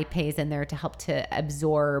the lipase in there to help to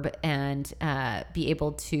absorb and be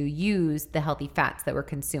able to use the healthy fats that we're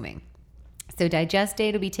consuming. So Digest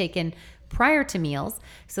Aid will be taken prior to meals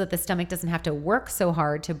so that the stomach doesn't have to work so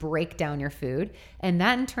hard to break down your food. And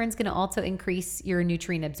that in turn is going to also increase your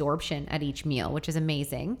nutrient absorption at each meal, which is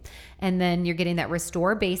amazing. And then you're getting that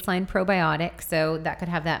Restore Baseline probiotic. So that could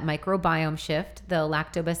have that microbiome shift, the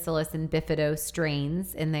Lactobacillus and Bifido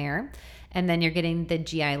strains in there. And then you're getting the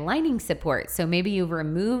GI lining support. So maybe you've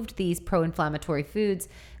removed these pro-inflammatory foods,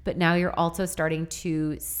 but now you're also starting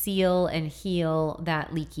to seal and heal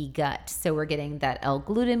that leaky gut. So we're getting that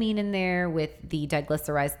L-glutamine in there with the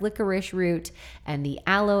diglycerized licorice root and the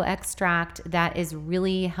aloe extract. That is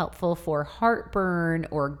really helpful for heartburn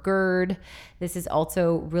or GERD. This is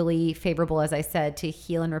also really favorable, as I said, to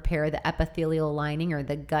heal and repair the epithelial lining or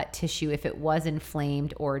the gut tissue if it was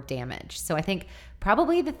inflamed or damaged. So I think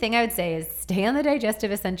probably the thing I would say is stay on the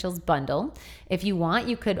Digestive Essentials bundle. If you want,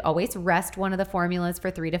 you could always rest one of the formulas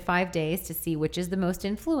for 3 to 5 days to see which is the most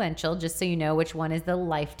influential, just so you know which one is the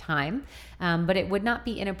lifetime. But it would not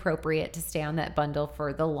be inappropriate to stay on that bundle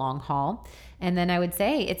for the long haul. And then I would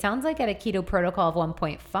say, it sounds like at a keto protocol of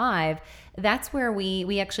 1.5, that's where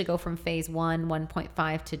we actually go from phase 1,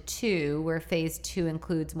 1.5 to 2, where phase 2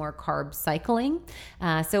 includes more carb cycling.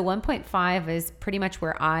 So 1.5 is pretty much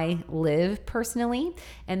where I live personally.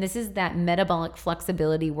 And this is that metabolic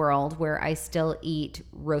flexibility world where I still eat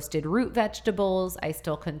roasted root vegetables. I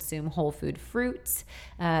still consume whole food fruits,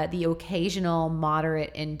 the occasional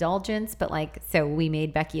moderate indulgence. But so we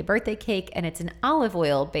made Becky a birthday cake and it's an olive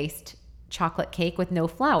oil based chocolate cake with no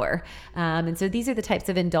flour. And so these are the types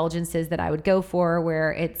of indulgences that I would go for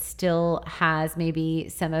where it still has maybe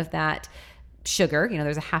some of that sugar,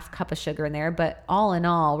 there's a half cup of sugar in there, but all in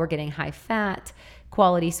all, we're getting high fat,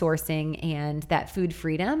 quality sourcing, and that food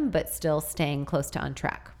freedom, but still staying close to on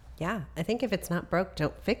track. Yeah. I think if it's not broke,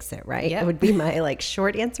 don't fix it, right? Yep. It would be my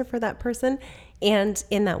short answer for that person. And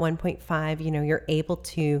in that 1.5, you're able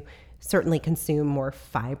to certainly consume more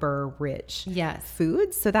fiber rich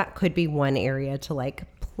foods. So that could be one area to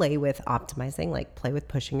play with optimizing, play with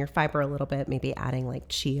pushing your fiber a little bit, maybe adding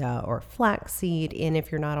chia or flaxseed in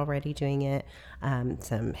if you're not already doing it,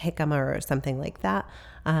 some jicama or something like that.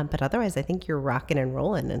 But otherwise, I think you're rocking and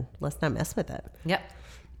rolling, and let's not mess with it. Yep.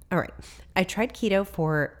 All right. I tried keto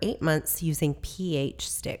for 8 months using pH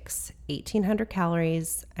sticks, 1,800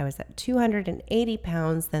 calories. I was at 280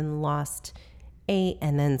 pounds, then lost 8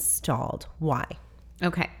 and then stalled. Why?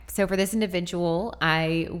 Okay. So for this individual,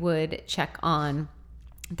 I would check on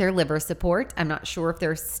their liver support. I'm not sure if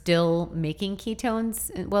they're still making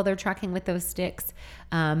ketones while they're tracking with those sticks.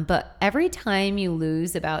 But every time you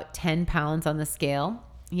lose about 10 pounds on the scale,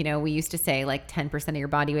 we used to say 10% of your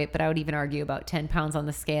body weight, but I would even argue about 10 pounds on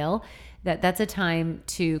the scale, that's a time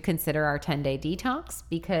to consider our 10-day detox,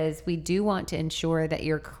 because we do want to ensure that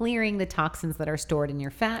you're clearing the toxins that are stored in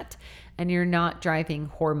your fat and you're not driving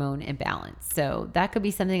hormone imbalance. So that could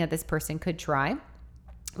be something that this person could try.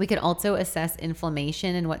 We could also assess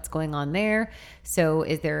inflammation and what's going on there. So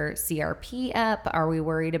is there CRP up? Are we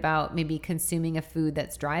worried about maybe consuming a food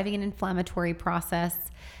that's driving an inflammatory process?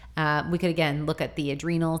 We could, again, look at the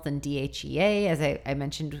adrenals and DHEA, as I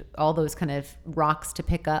mentioned, all those kind of rocks to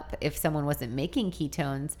pick up if someone wasn't making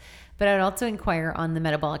ketones. But I'd also inquire on the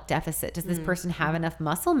metabolic deficit. Does this person have enough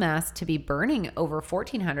muscle mass to be burning over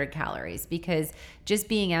 1,400 calories? Because just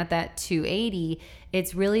being at that 280,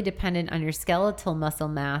 it's really dependent on your skeletal muscle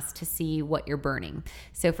mass to see what you're burning.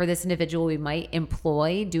 So for this individual, we might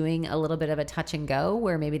employ doing a little bit of a touch and go,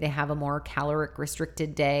 where maybe they have a more caloric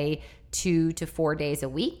restricted day, 2 to 4 days a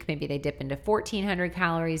week. Maybe they dip into 1,400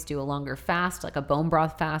 calories, do a longer fast, like a bone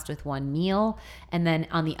broth fast with one meal. And then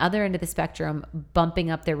on the other end of the spectrum,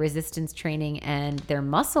 bumping up their resistance training and their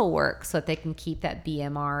muscle work so that they can keep that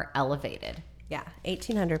BMR elevated. Yeah,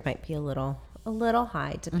 1,800 might be a little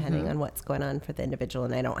high depending on what's going on for the individual.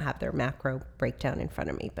 And I don't have their macro breakdown in front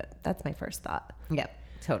of me, but that's my first thought. Yep,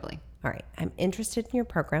 totally. All right, I'm interested in your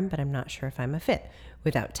program, but I'm not sure if I'm a fit.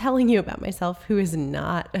 Without telling you about myself, who is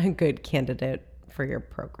not a good candidate for your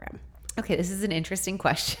program? Okay, this is an interesting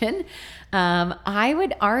question. I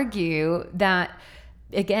would argue that,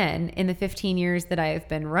 again, in the 15 years that I have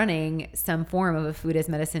been running some form of a food as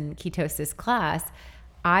medicine ketosis class,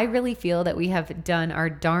 I really feel that we have done our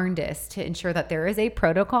darndest to ensure that there is a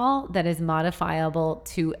protocol that is modifiable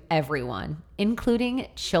to everyone, including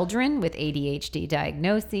children with ADHD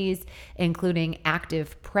diagnoses, including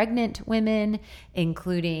active pregnant women,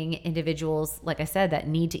 including individuals, like I said, that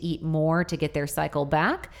need to eat more to get their cycle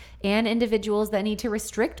back, and individuals that need to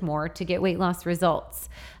restrict more to get weight loss results.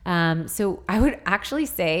 So I would actually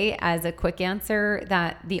say, as a quick answer,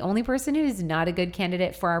 that the only person who's not a good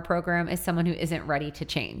candidate for our program is someone who isn't ready to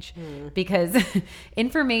change, because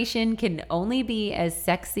information can only be as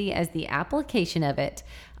sexy as the application of it.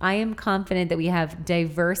 I am confident that we have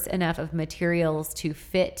diverse enough of materials to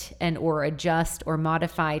fit and or adjust or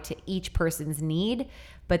modify to each person's need,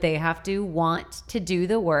 but they have to want to do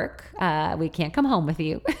the work. We can't come home with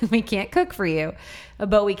you. We can't cook for you,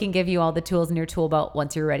 but we can give you all the tools in your tool belt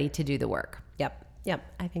once you're ready to do the work. Yep.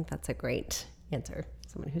 I think that's a great answer.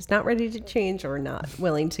 Someone who's not ready to change or not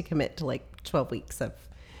willing to commit to like 12 weeks of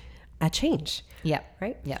a change. Yep.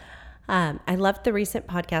 Right? Yep. I loved the recent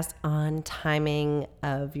podcast on timing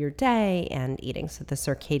of your day and eating. So the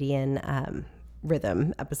circadian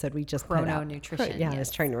rhythm episode we just put out. Chrononutrition. Yeah, yes. I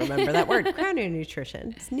was trying to remember that word.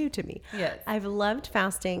 Chrononutrition. It's new to me. Yes. I've loved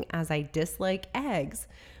fasting as I dislike eggs.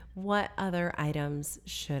 What other items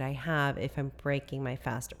should I have if I'm breaking my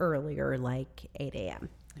fast earlier, like 8 a.m.?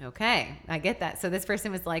 Okay, I get that. So this person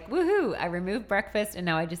was like, woohoo, I removed breakfast and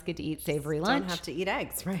now I just get to eat savory lunch. Don't have to eat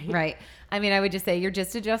eggs, right? Right. I mean, I would just say you're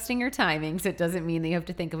just adjusting your timings. It doesn't mean that you have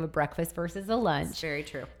to think of a breakfast versus a lunch. It's very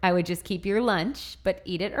true. I would just keep your lunch, but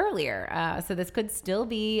eat it earlier. So this could still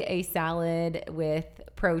be a salad with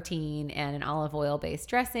protein and an olive oil based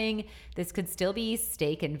dressing. This could still be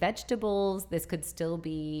steak and vegetables. This could still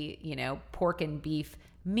be, pork and beef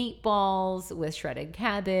meatballs with shredded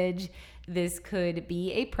cabbage. This could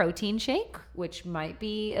be a protein shake, which might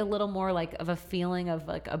be a little more like of a feeling of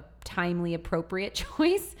like a timely, appropriate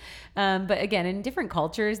choice. But again, in different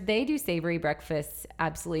cultures, they do savory breakfasts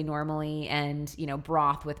absolutely normally, and,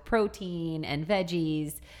 broth with protein and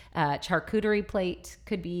veggies. Charcuterie plate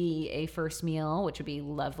could be a first meal, which would be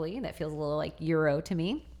lovely. That feels a little like Euro to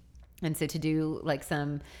me. And so to do like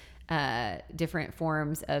some different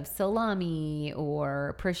forms of salami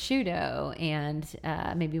or prosciutto and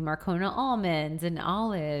maybe Marcona almonds and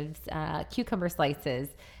olives, cucumber slices.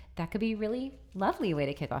 That could be a really lovely way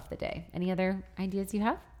to kick off the day. Any other ideas you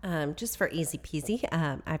have? Just for easy peasy,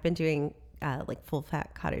 I've been doing like full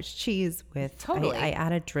fat cottage cheese with, Totally. I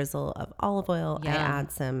add a drizzle of olive oil. Yum. I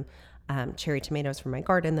add some cherry tomatoes from my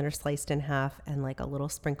garden that are sliced in half, and like a little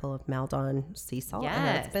sprinkle of Maldon sea salt. Yes. And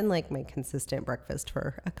that's been like my consistent breakfast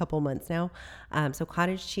for a couple months now. So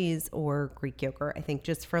cottage cheese or Greek yogurt, I think,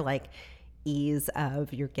 just for like ease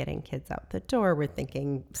of you're getting kids out the door, we're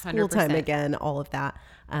thinking school 100%. time again, all of that.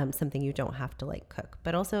 Something you don't have to like cook,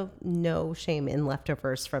 but also no shame in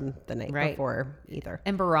leftovers from the night Right. before either.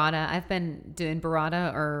 And burrata. I've been doing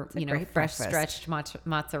burrata or, great fresh breakfast. stretched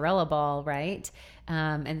mozzarella ball, right?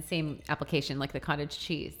 And same application like the cottage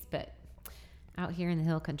cheese. But out here in the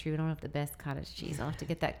hill country, we don't have the best cottage cheese. I'll have to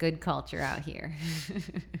get that good culture out here.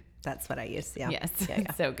 That's what I use. Yeah. Yes. Yeah.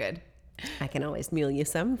 So good. I can always mule you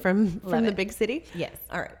some from the it. big city. Yes.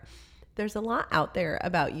 All right. There's a lot out there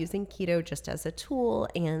about using keto just as a tool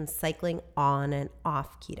and cycling on and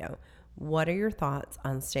off keto. What are your thoughts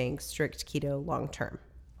on staying strict keto long term?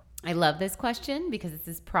 I love this question because this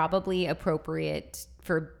is probably appropriate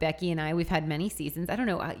for Becky and I. We've had many seasons. I don't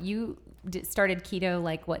know. You started keto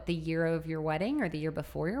like what, the year of your wedding or the year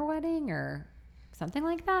before your wedding, or? something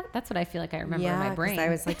like that. That's what I feel like I remember in my brain. I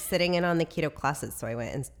was like sitting in on the keto classes, so I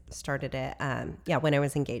went and started it. When I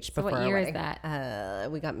was engaged before. What year our is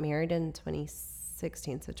that? We got married in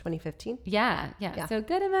 2016, so 2015. Yeah. So a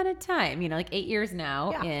good amount of time, like 8 years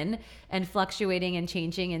now in, and fluctuating and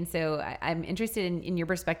changing. And so I'm interested in your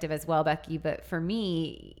perspective as well, Becky. But for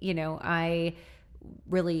me, I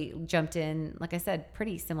really jumped in, like I said,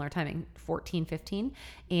 pretty similar timing, 14, 15.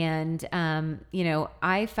 And,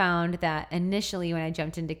 I found that initially when I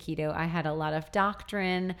jumped into keto, I had a lot of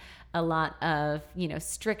doctrine, a lot of,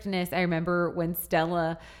 strictness. I remember when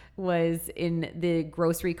Stella was in the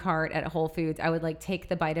grocery cart at Whole Foods, I would like take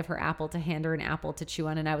the bite of her apple to hand her an apple to chew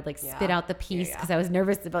on, and I would like spit out the piece because I was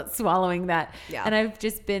nervous about swallowing that. Yeah. And I've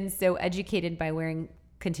just been so educated by wearing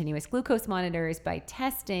continuous glucose monitors, by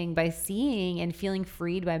testing, by seeing and feeling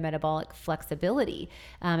freed by metabolic flexibility.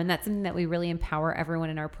 And that's something that we really empower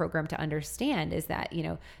everyone in our program to understand, is that,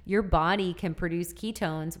 your body can produce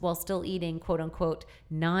ketones while still eating quote unquote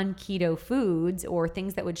non-keto foods or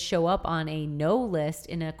things that would show up on a no list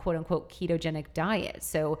in a quote unquote ketogenic diet.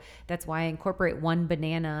 So that's why I incorporate one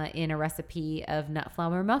banana in a recipe of nut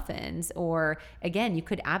flour muffins. Or again, you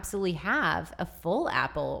could absolutely have a full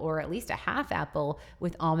apple or at least a half apple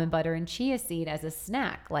with almond butter and chia seed as a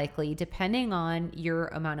snack, likely, depending on your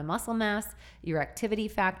amount of muscle mass, your activity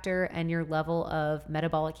factor, and your level of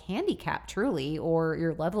metabolic handicap, truly, or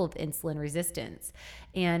your level of insulin resistance.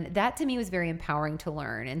 And that to me was very empowering to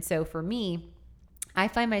learn. And so for me, I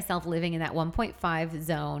find myself living in that 1.5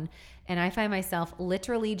 zone, and I find myself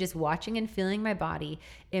literally just watching and feeling my body.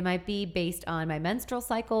 It might be based on my menstrual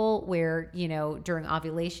cycle where, during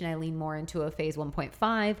ovulation, I lean more into a phase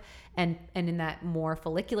 1.5. And in that more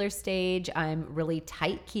follicular stage, I'm really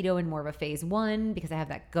tight keto and more of a phase 1 because I have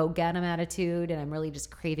that go get 'em attitude and I'm really just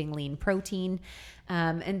craving lean protein.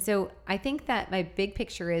 And so I think that my big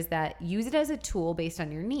picture is that use it as a tool based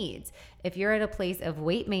on your needs. If you're at a place of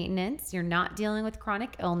weight maintenance, you're not dealing with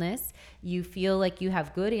chronic illness, you feel like you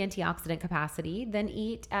have good antioxidant capacity, then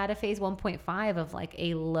eat at a phase 1.5 of like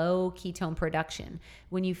a low ketone production.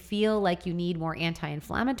 When you feel like you need more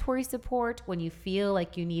anti-inflammatory support, when you feel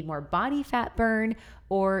like you need more body fat burn,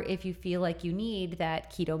 or if you feel like you need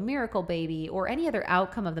that keto miracle baby or any other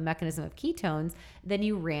outcome of the mechanism of ketones, then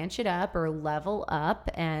you ranch it up or level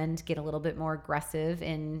up and get a little bit more aggressive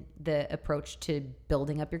in the approach to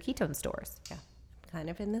building up your ketone stores. Yeah. Kind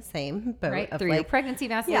of in the same boat. Right, through your pregnancy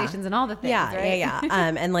vacillations and all the things, right? Yeah.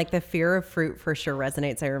 And like the fear of fruit for sure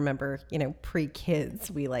resonates. I remember,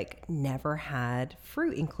 pre-kids, we like never had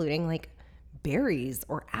fruit, including like berries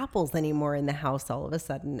or apples anymore in the house all of a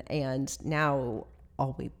sudden. And now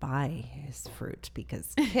all we buy is fruit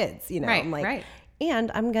because kids, Right, I'm like, right. And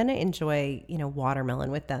I'm going to enjoy,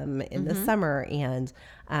 watermelon with them in the summer. And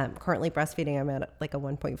currently breastfeeding, I'm at like a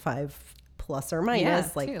 1.5 plus or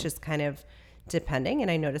minus, just kind of depending. And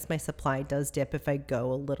I notice my supply does dip if I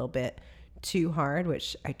go a little bit too hard,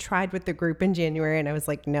 which I tried with the group in January. And I was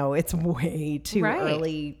like, no, it's way too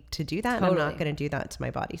early to do that. Totally. And I'm not going to do that to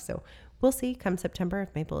my body. So we'll see come September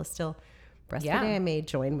if Maple is still breastfeeding. I may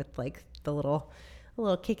join with like a little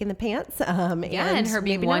kick in the pants. And her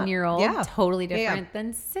being 1 year old, totally different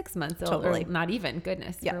than 6 months old. Totally. Or not even,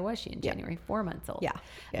 goodness, where was she in January? 4 months old.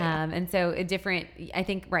 And so a different, I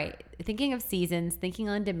think, thinking of seasons, thinking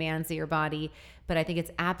on demands of your body, but I think it's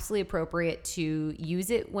absolutely appropriate to use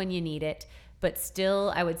it when you need it. But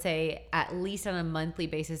still, I would say at least on a monthly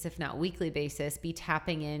basis, if not weekly basis, be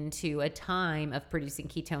tapping into a time of producing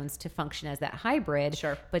ketones to function as that hybrid.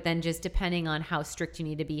 Sure. But then just depending on how strict you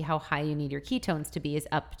need to be, how high you need your ketones to be is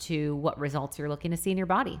up to what results you're looking to see in your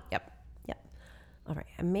body. Yep. All right.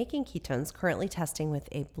 I'm making ketones, currently testing with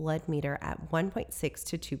a blood meter at 1.6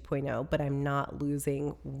 to 2.0, but I'm not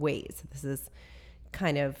losing weight. So this is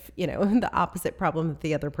kind of, the opposite problem that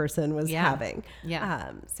the other person was having.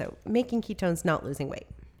 So making ketones, not losing weight.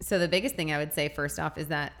 So the biggest thing I would say first off is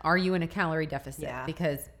that, are you in a calorie deficit?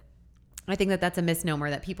 Because I think that that's a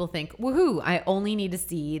misnomer that people think, woohoo, I only need to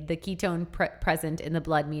see the ketone present in the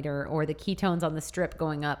blood meter or the ketones on the strip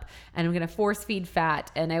going up and I'm going to force feed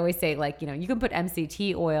fat. And I always say you can put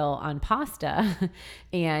MCT oil on pasta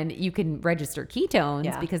and you can register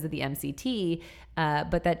ketones because of the MCT.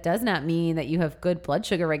 But that does not mean that you have good blood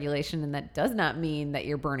sugar regulation, and that does not mean that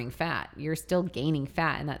you're burning fat. You're still gaining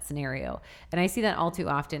fat in that scenario. And I see that all too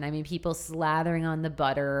often. I mean, people slathering on the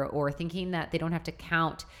butter or thinking that they don't have to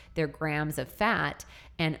count their grams of fat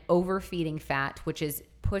and overfeeding fat, which is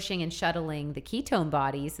pushing and shuttling the ketone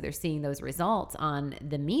body. So they're seeing those results on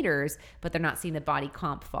the meters, but they're not seeing the body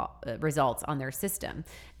comp results on their system.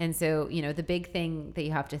 And so, the big thing that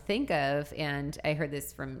you have to think of, and I heard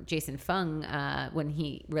this from Jason Fung when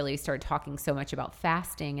he really started talking so much about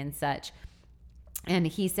fasting and such. And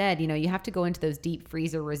he said, you have to go into those deep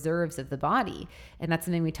freezer reserves of the body. And that's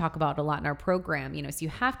something we talk about a lot in our program. So you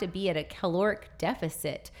have to be at a caloric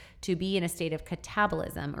deficit to be in a state of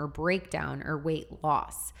catabolism or breakdown or weight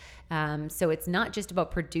loss. So it's not just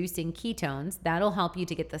about producing ketones. That'll help you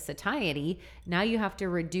to get the satiety. Now you have to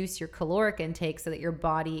reduce your caloric intake so that your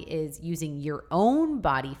body is using your own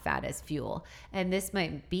body fat as fuel. And this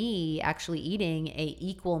might be actually eating a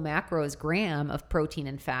equal macros gram of protein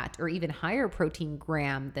and fat, or even higher protein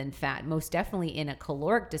gram than fat, most definitely in a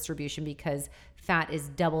caloric distribution, because fat is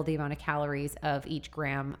double the amount of calories of each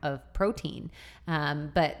gram of protein.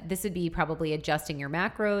 But this would be probably adjusting your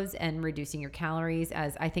macros and reducing your calories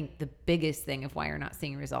as, I think, the biggest thing of why you're not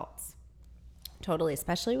seeing results. Totally,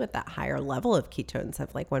 especially with that higher level of ketones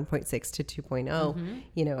of like 1.6 to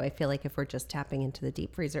 2.0. I feel like if we're just tapping into the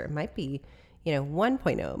deep freezer, it might be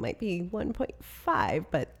 1.0, it might be 1.5,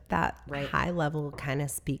 but that high level kind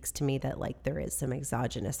of speaks to me that like there is some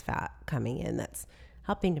exogenous fat coming in that's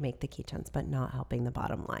helping to make the ketones, but not helping the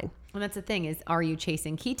bottom line. And that's the thing is, are you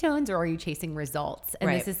chasing ketones or are you chasing results?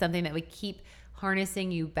 And this is something that we keep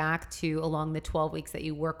harnessing you back to along the 12 weeks that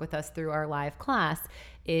you work with us through our live class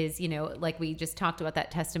is, like we just talked about that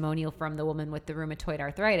testimonial from the woman with the rheumatoid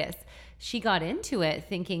arthritis. She got into it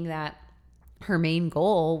thinking that her main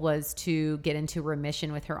goal was to get into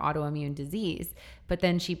remission with her autoimmune disease. But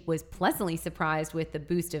then she was pleasantly surprised with the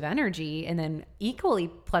boost of energy, and then equally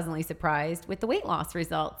pleasantly surprised with the weight loss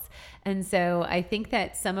results. And so I think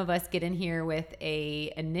that some of us get in here with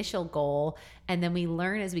a initial goal, and then we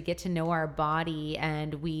learn as we get to know our body,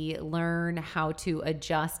 and we learn how to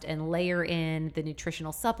adjust and layer in the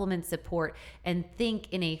nutritional supplement support and think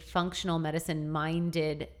in a functional medicine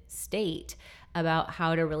minded state about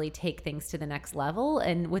how to really take things to the next level.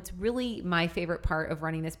 And what's really my favorite part of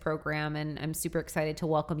running this program, and I'm super excited to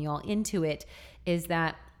welcome you all into it, is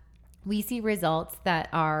that we see results that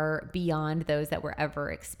are beyond those that were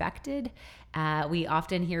ever expected. We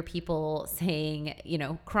often hear people saying,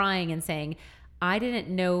 crying and saying, I didn't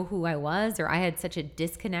know who I was, or I had such a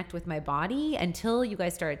disconnect with my body until you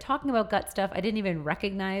guys started talking about gut stuff. I didn't even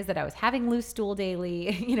recognize that I was having loose stool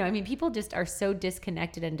daily. People just are so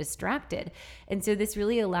disconnected and distracted. And so this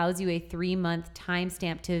really allows you a 3-month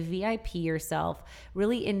timestamp to VIP yourself,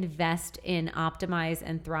 really invest in optimize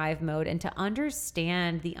and thrive mode, and to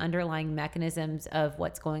understand the underlying mechanisms of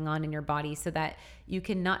what's going on in your body so that you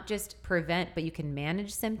can not just prevent, but you can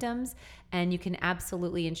manage symptoms, and you can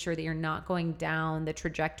absolutely ensure that you're not going down the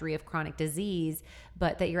trajectory of chronic disease,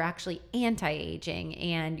 but that you're actually anti-aging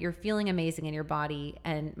and you're feeling amazing in your body.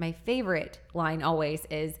 And my favorite line always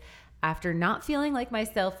is, after not feeling like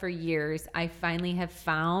myself for years, I finally have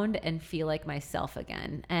found and feel like myself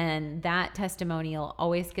again. And that testimonial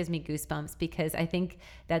always gives me goosebumps, because I think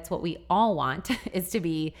that's what we all want, is to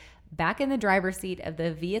be back in the driver's seat of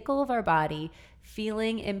the vehicle of our body,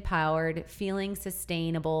 feeling empowered, feeling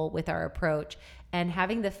sustainable with our approach, and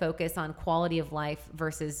having the focus on quality of life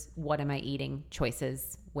versus what am I eating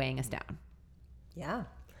choices weighing us down. Yeah,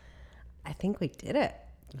 I think we did it.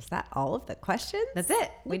 Was that all of the questions? That's it.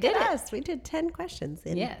 We did it. We did 10 questions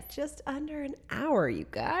in just under an hour, you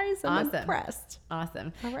guys. I'm impressed.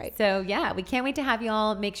 Awesome. All right. So yeah, we can't wait to have you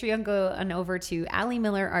all. Make sure you can go on over to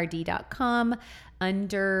AllieMillerRD.com.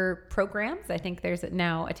 Under programs, I think there's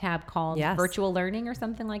now a tab called virtual learning or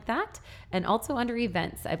something like that. And also under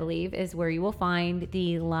events, I believe, is where you will find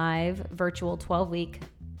the live virtual 12-week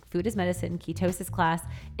Food as Medicine ketosis class.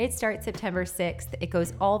 It starts September 6th. It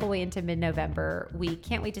goes all the way into mid-November. We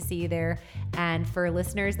can't wait to see you there. And for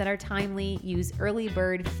listeners that are timely, use Early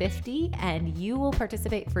Bird 50 and you will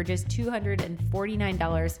participate for just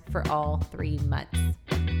 $249 for all 3 months.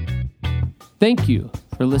 Thank you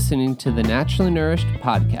for listening to the Naturally Nourished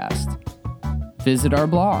podcast. Visit our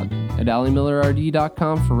blog at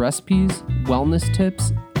AllieMillerRD.com for recipes, wellness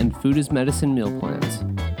tips, and Food as Medicine meal plans.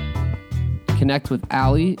 Connect with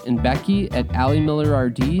Allie and Becky at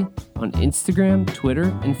AllieMillerRD on Instagram, Twitter,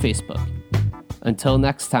 and Facebook. Until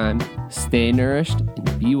next time, stay nourished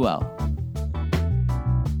and be well.